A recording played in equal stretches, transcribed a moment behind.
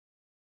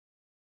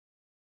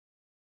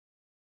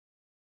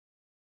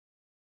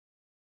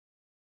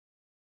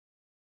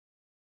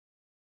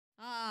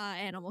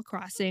Animal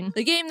Crossing,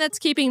 the game that's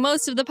keeping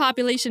most of the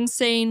population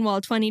sane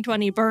while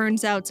 2020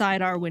 burns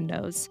outside our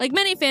windows. Like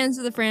many fans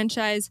of the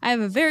franchise, I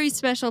have a very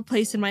special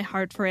place in my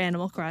heart for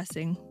Animal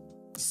Crossing.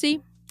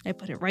 See? I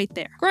put it right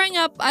there. Growing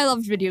up, I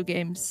loved video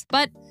games,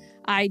 but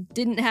I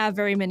didn't have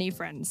very many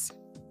friends.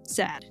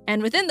 Sad.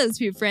 And within those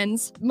few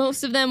friends,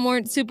 most of them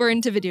weren't super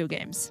into video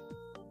games.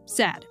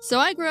 Sad. So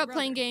I grew up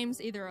playing games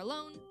either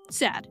alone.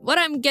 Sad. What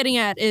I'm getting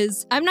at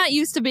is, I'm not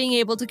used to being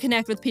able to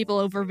connect with people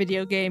over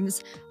video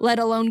games, let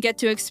alone get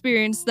to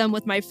experience them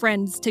with my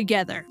friends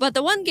together. But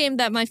the one game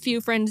that my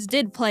few friends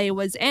did play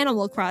was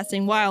Animal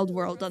Crossing Wild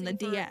World on the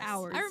DS.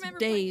 Hours, I remember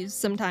days,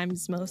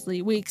 sometimes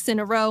mostly weeks in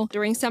a row,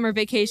 during summer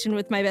vacation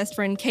with my best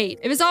friend Kate.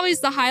 It was always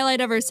the highlight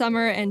of our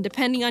summer, and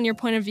depending on your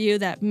point of view,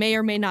 that may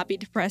or may not be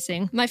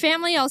depressing. My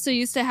family also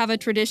used to have a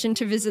tradition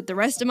to visit the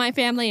rest of my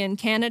family in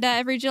Canada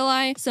every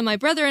July, so my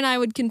brother and I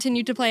would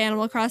continue to play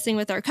Animal Crossing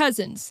with our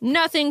cousins.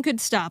 Nothing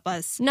could stop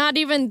us. Not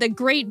even the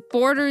great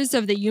borders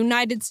of the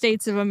United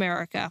States of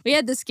America. We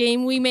had this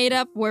game we made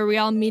up where we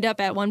all meet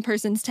up at one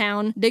person's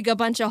town, dig a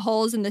bunch of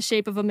holes in the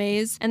shape of a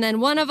maze, and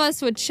then one of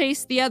us would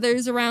chase the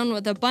others around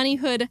with a bunny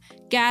hood,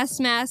 gas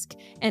mask,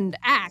 and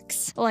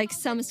axe, like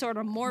some sort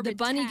of morbid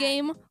bunny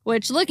game,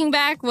 which looking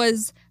back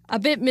was a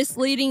bit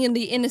misleading in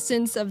the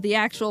innocence of the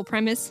actual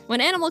premise.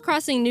 When Animal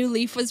Crossing New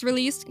Leaf was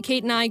released,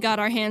 Kate and I got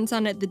our hands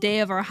on it the day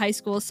of our high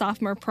school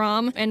sophomore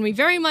prom, and we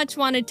very much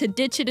wanted to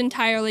ditch it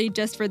entirely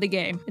just for the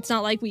game. It's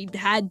not like we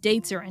had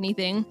dates or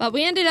anything, but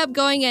we ended up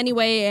going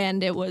anyway,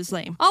 and it was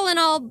lame. All in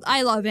all,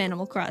 I love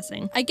Animal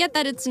Crossing. I get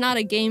that it's not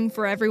a game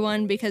for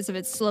everyone because of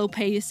its slow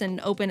pace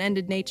and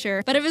open-ended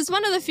nature, but it was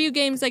one of the few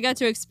games I got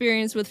to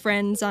experience with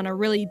friends on a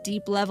really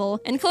deep level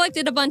and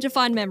collected a bunch of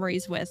fond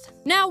memories with.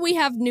 Now we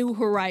have New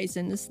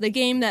Horizons, the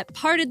game that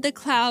parted the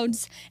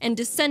clouds and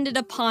descended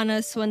upon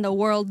us when the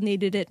world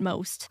needed it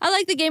most. I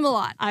like the game a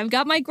lot. I've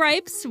got my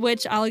gripes,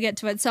 which I'll get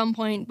to at some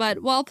point,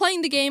 but while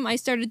playing the game, I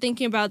started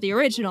thinking about the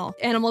original,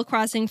 Animal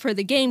Crossing for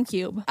the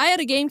GameCube. I had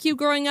a GameCube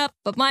growing up,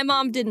 but my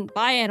mom didn't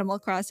buy Animal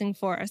Crossing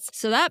for us,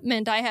 so that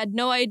meant I had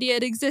no idea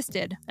it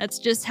existed. That's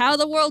just how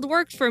the world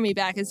worked for me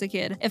back as a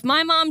kid. If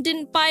my mom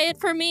didn't buy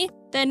it for me,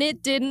 then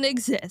it didn't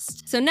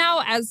exist. So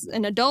now, as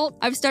an adult,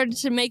 I've started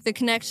to make the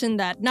connection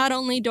that not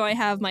only do I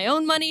have my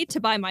own money to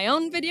buy my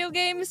own video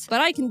games,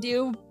 but I can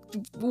do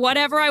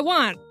whatever I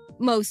want.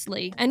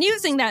 Mostly. And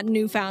using that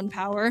newfound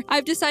power,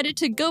 I've decided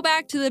to go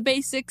back to the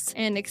basics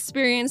and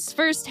experience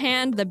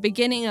firsthand the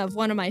beginning of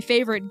one of my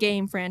favorite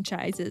game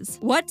franchises.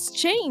 What's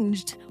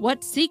changed?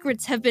 What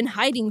secrets have been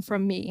hiding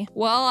from me?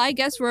 Well, I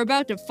guess we're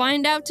about to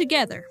find out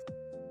together.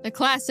 The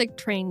classic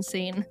train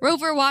scene.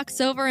 Rover walks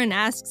over and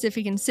asks if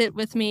he can sit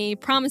with me,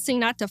 promising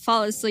not to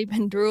fall asleep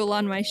and drool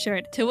on my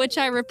shirt, to which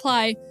I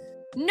reply,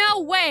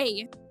 "No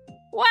way!"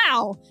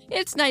 Wow,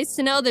 it's nice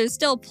to know there's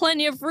still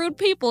plenty of rude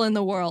people in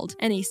the world.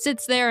 And he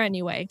sits there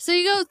anyway. So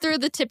you go through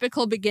the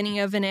typical beginning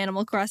of an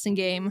Animal Crossing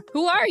game.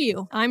 Who are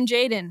you? I'm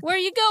Jaden. Where are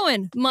you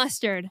going?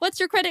 Mustard. What's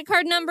your credit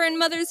card number and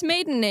mother's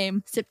maiden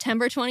name?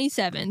 September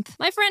 27th.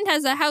 My friend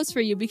has a house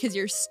for you because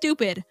you're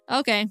stupid.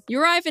 Okay,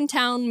 you arrive in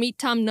town, meet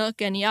Tom Nook,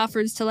 and he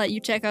offers to let you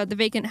check out the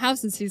vacant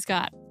houses he's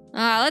got.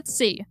 Let's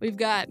see. We've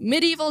got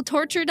medieval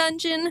torture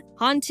dungeon,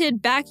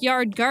 haunted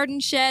backyard garden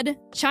shed,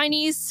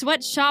 Chinese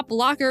sweatshop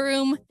locker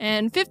room,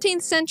 and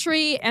 15th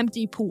century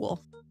empty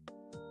pool.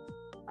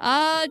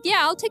 Yeah,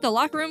 I'll take a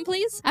locker room,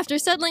 please. After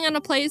settling on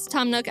a place,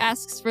 Tom Nook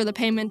asks for the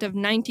payment of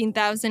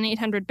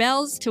 19,800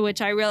 bells, to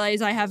which I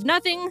realize I have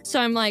nothing, so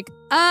I'm like,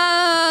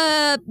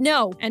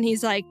 no. And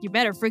he's like, you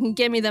better freaking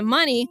give me the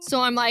money.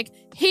 So I'm like,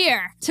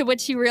 here. To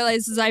which he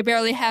realizes I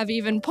barely have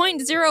even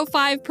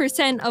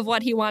 0.05% of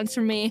what he wants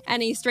from me,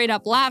 and he straight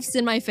up laughs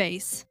in my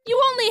face. You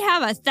only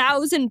have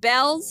 1,000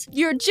 bells?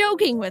 You're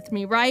joking with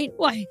me, right?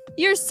 Why,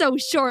 you're so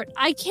short,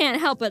 I can't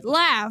help but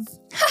laugh.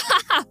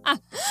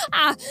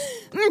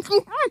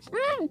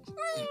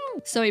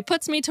 So he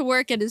puts me to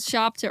work at his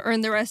shop to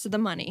earn the rest of the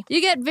money. You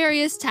get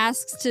various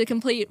tasks to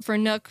complete for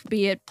Nook,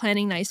 be it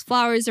planting nice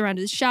flowers around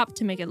his shop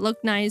to make it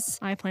look nice.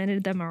 I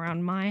planted them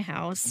around my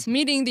house.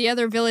 Meeting the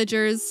other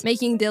villagers,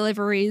 making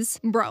deliveries.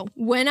 Bro,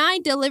 when I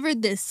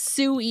delivered this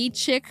Sue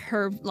chick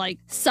her,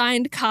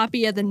 signed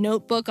copy of the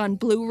Notebook on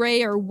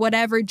Blu-ray or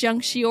whatever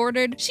junk she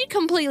ordered, she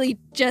completely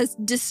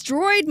just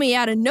destroyed me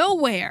out of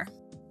nowhere.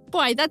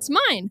 Boy, that's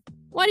mine.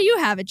 Why do you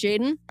have it,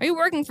 Jaden? Are you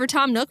working for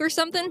Tom Nook or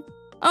something?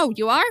 Oh,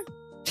 you are?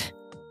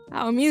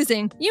 How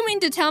amusing. You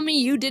mean to tell me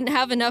you didn't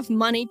have enough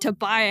money to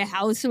buy a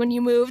house when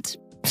you moved?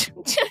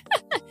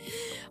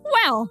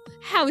 Well,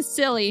 how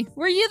silly.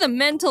 Were you the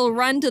mental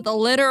run to the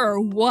litter or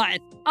what?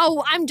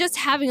 Oh, I'm just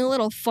having a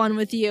little fun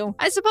with you.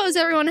 I suppose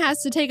everyone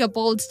has to take a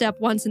bold step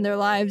once in their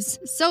lives.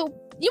 So,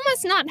 you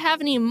must not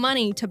have any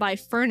money to buy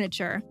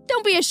furniture.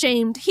 Don't be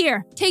ashamed.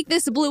 Here, take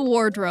this blue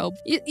wardrobe.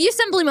 You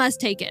simply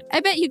must take it. I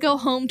bet you go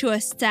home to a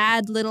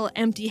sad little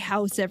empty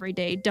house every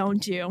day,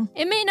 don't you?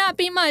 It may not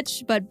be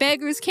much, but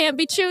beggars can't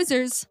be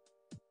choosers.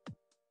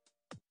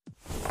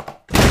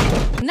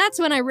 And that's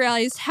when I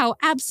realized how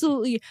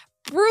absolutely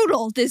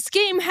brutal this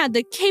game had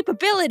the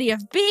capability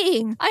of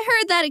being. I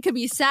heard that it could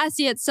be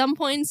sassy at some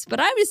points, but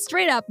I was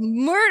straight up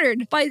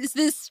murdered by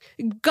this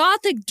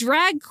gothic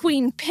drag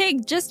queen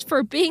pig just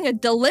for being a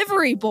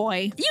delivery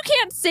boy. You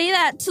can't say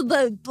that to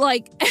the,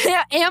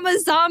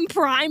 Amazon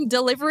Prime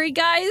delivery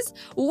guys.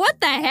 What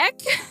the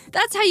heck?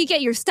 That's how you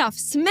get your stuff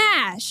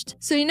smashed.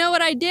 So you know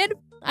what I did?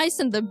 I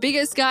sent the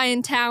biggest guy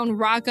in town,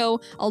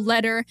 Rocco, a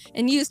letter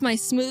and used my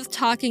smooth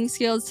talking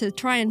skills to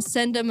try and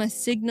send him a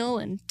signal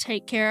and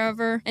take care of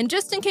her. And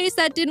just in case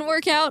that didn't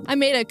work out, I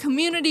made a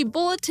community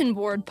bulletin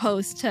board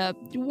post to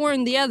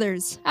warn the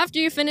others. After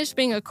you finish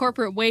being a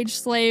corporate wage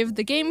slave,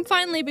 the game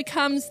finally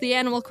becomes the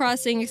Animal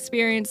Crossing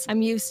experience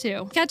I'm used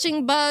to.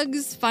 Catching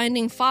bugs,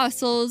 finding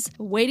fossils,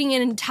 waiting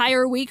an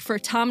entire week for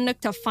Tom Nook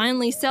to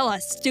finally sell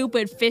a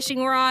stupid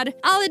fishing rod.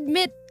 I'll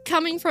admit,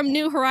 coming from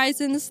New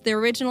Horizons, the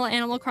original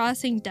Animal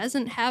Crossing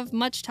doesn't have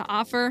much to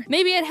offer.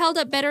 Maybe it held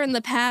up better in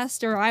the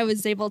past, or I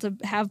was able to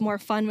have more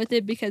fun with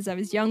it because I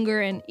was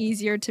younger and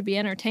easier to be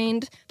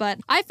entertained, but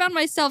I found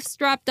myself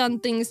strapped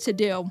on things to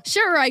do.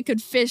 Sure, I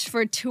could fish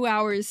for 2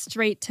 hours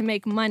straight to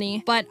make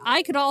money, but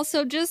I could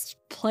also just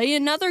play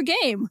another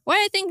game. Why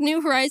I think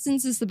New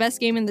Horizons is the best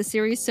game in the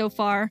series so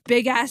far,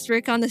 big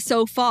asterisk on the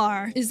so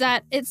far, is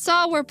that it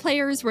saw where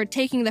players were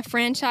taking the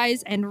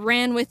franchise and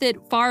ran with it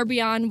far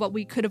beyond what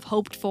we could have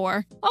hoped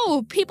for.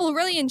 Oh, people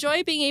really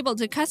enjoy being able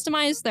to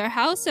customize their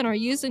house and are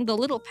using the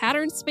little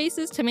pattern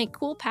spaces to make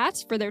cool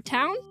paths for their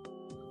town?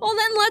 Well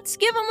then let's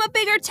give them a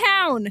bigger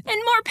town, and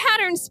more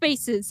pattern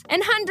spaces,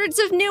 and hundreds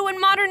of new and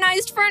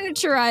modernized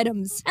furniture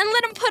items, and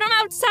let them put them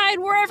outside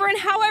wherever and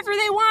however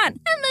they want,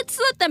 and let's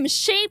let them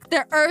shape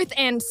the earth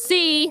and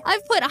sea.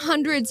 I've put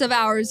hundreds of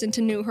hours into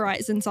New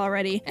Horizons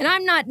already, and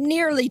I'm not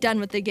nearly done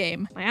with the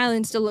game. My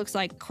island still looks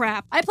like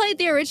crap. I played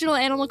the original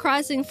Animal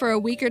Crossing for a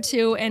week or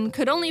two and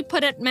could only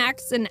put at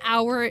max an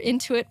hour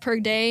into it per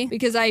day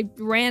because I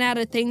ran out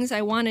of things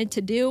I wanted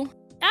to do.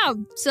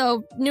 Oh,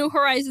 so New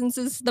Horizons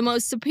is the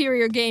most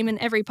superior game in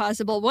every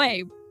possible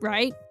way,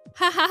 right?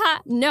 Ha ha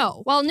ha,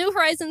 no. While New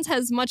Horizons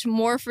has much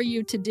more for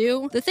you to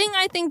do, the thing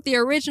I think the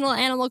original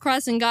Animal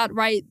Crossing got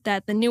right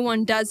that the new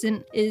one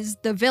doesn't is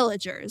the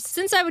villagers.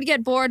 Since I would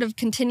get bored of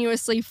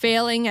continuously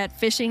failing at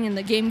fishing in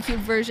the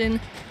GameCube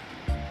version,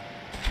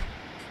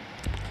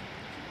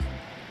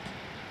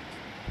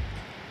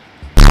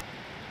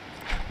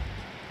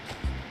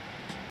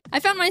 I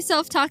found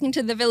myself talking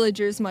to the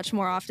villagers much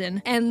more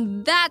often,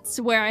 and that's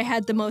where I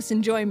had the most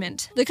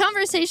enjoyment. The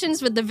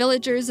conversations with the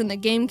villagers in the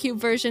GameCube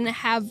version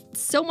have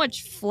so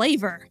much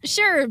flavor.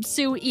 Sure,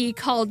 Sue-E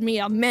called me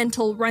a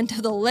mental runt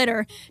of the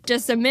litter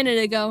just a minute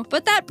ago,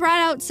 but that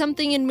brought out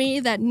something in me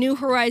that New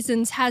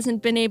Horizons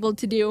hasn't been able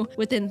to do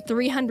within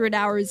 300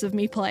 hours of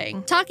me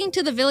playing. Talking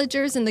to the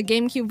villagers in the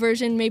GameCube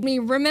version made me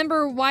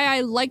remember why I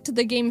liked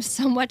the game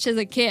so much as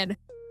a kid.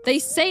 They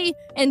say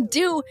and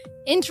do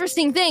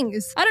interesting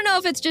things. I don't know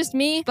if it's just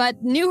me,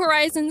 but New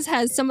Horizons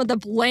has some of the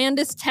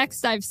blandest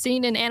text I've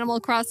seen in Animal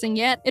Crossing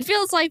yet. It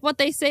feels like what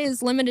they say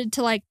is limited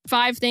to like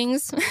 5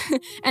 things,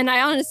 and I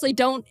honestly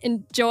don't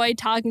enjoy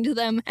talking to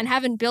them and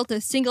haven't built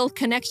a single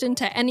connection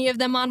to any of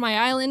them on my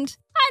island.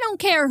 I don't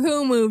care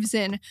who moves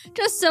in,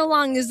 just so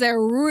long as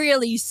they're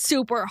really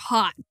super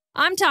hot.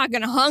 I'm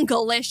talking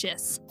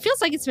hunkalicious.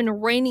 Feels like it's been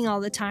raining all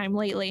the time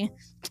lately.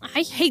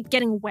 I hate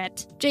getting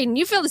wet. Jaden,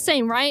 you feel the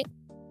same, right?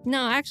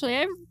 No, actually,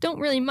 I don't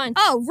really mind.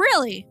 Oh,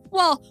 really?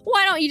 Well,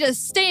 why don't you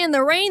just stay in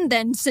the rain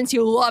then, since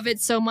you love it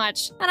so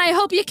much? And I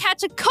hope you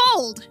catch a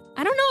cold!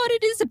 I don't know what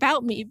it is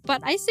about me, but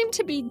I seem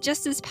to be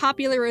just as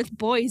popular with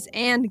boys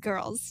and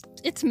girls.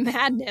 It's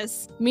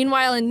madness.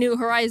 Meanwhile, in New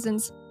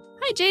Horizons,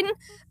 hi, Jaden.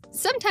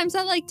 Sometimes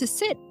I like to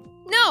sit.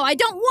 No, I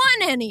don't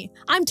want any!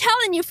 I'm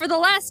telling you for the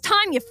last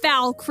time, you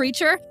foul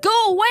creature!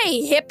 Go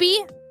away,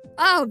 hippie!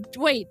 Oh,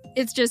 wait,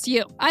 it's just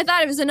you. I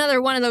thought it was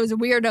another one of those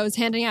weirdos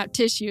handing out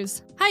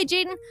tissues. Hi,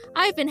 Jaden.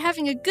 I've been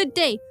having a good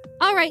day.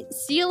 All right,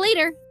 see you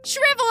later.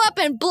 Shrivel up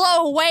and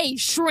blow away,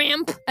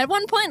 shrimp! At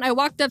one point, I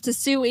walked up to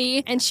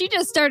Sue-E, and she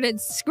just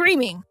started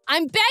screaming.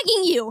 I'm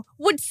begging you,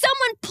 would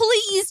someone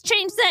please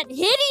change that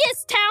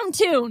hideous town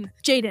tune?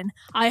 Jaden,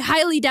 I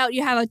highly doubt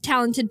you have a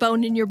talented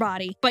bone in your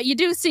body, but you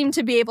do seem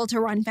to be able to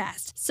run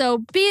fast. So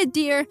be a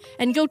dear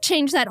and go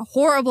change that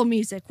horrible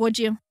music, would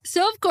you?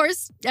 So of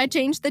course, I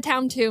changed the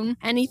town tune.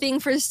 Anything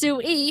for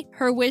Sue-E,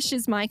 her wish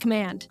is my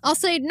command. I'll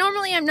say,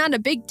 normally I'm not a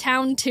big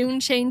town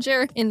tune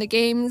changer in the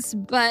games,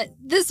 but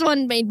this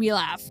one made me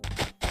laugh.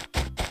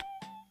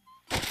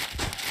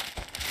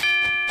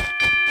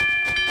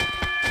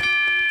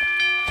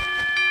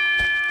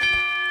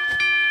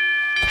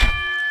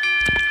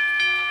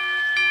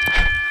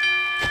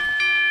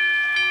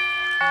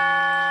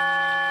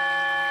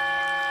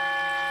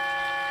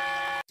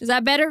 Is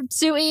that better,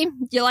 Sue-E?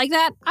 You like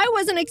that? I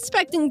wasn't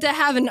expecting to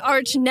have an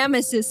arch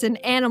nemesis in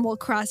Animal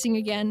Crossing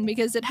again,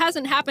 because it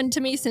hasn't happened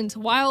to me since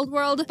Wild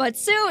World, but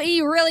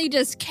Sue-E really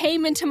just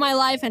came into my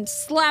life and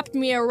slapped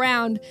me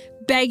around,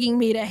 begging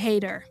me to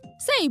hate her.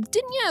 Say,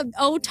 didn't you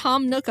owe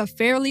Tom Nook a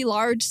fairly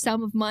large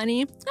sum of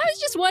money? I was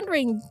just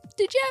wondering,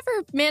 did you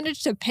ever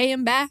manage to pay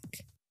him back?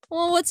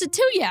 Well, what's it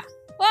to ya?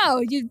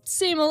 Whoa, you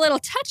seem a little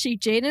touchy,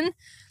 Jaden.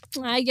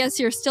 I guess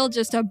you're still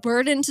just a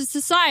burden to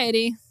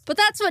society. But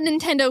that's what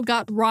Nintendo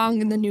got wrong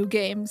in the new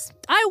games.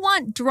 I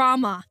want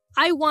drama.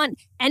 I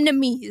want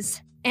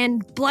enemies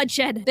and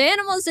bloodshed. The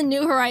animals in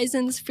New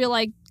Horizons feel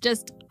like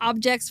just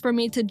objects for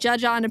me to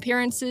judge on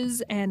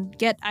appearances and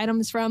get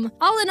items from.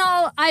 All in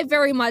all, I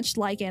very much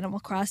like Animal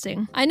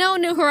Crossing. I know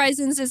New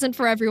Horizons isn't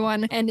for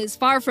everyone and is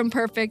far from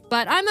perfect,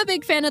 but I'm a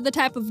big fan of the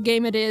type of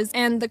game it is,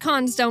 and the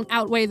cons don't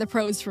outweigh the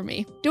pros for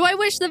me. Do I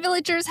wish the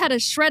villagers had a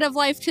shred of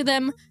life to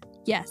them?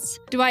 Yes.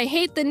 Do I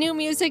hate the new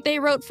music they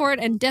wrote for it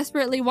and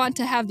desperately want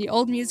to have the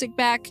old music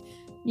back?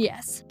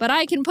 Yes. But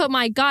I can put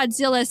my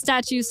Godzilla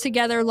statues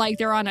together like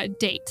they're on a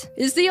date.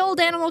 Is the old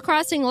Animal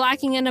Crossing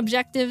lacking in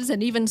objectives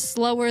and even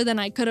slower than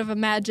I could have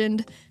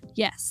imagined?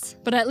 Yes.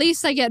 But at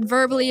least I get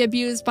verbally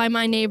abused by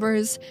my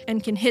neighbors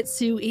and can hit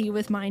Sue-E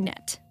with my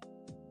net.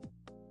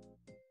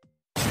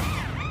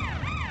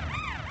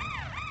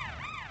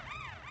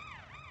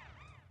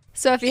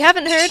 So if you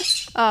haven't heard,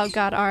 oh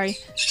god, Ari.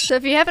 So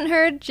if you haven't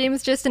heard,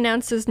 James just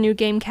announced his new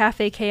game,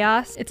 Cafe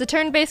Chaos. It's a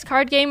turn-based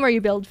card game where you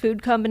build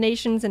food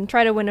combinations and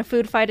try to win a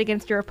food fight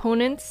against your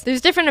opponents. There's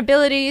different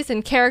abilities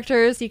and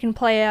characters you can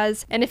play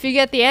as, and if you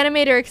get the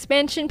Animator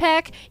expansion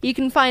pack, you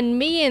can find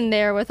me in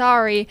there with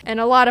Ari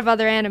and a lot of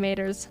other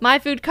animators. My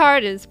food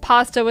card is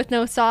pasta with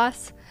no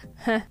sauce.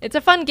 It's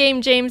a fun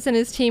game James and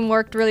his team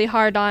worked really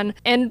hard on,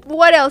 and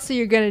what else are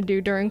you gonna do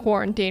during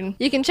quarantine?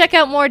 You can check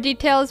out more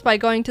details by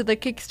going to the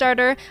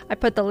Kickstarter. I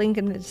put the link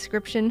in the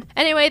description.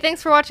 Anyway,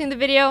 thanks for watching the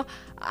video.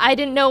 I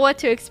didn't know what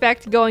to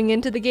expect going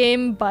into the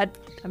game, but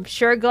I'm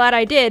sure glad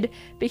I did,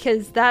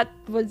 because that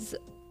was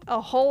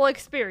a whole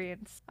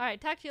experience.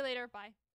 Alright, talk to you later. Bye.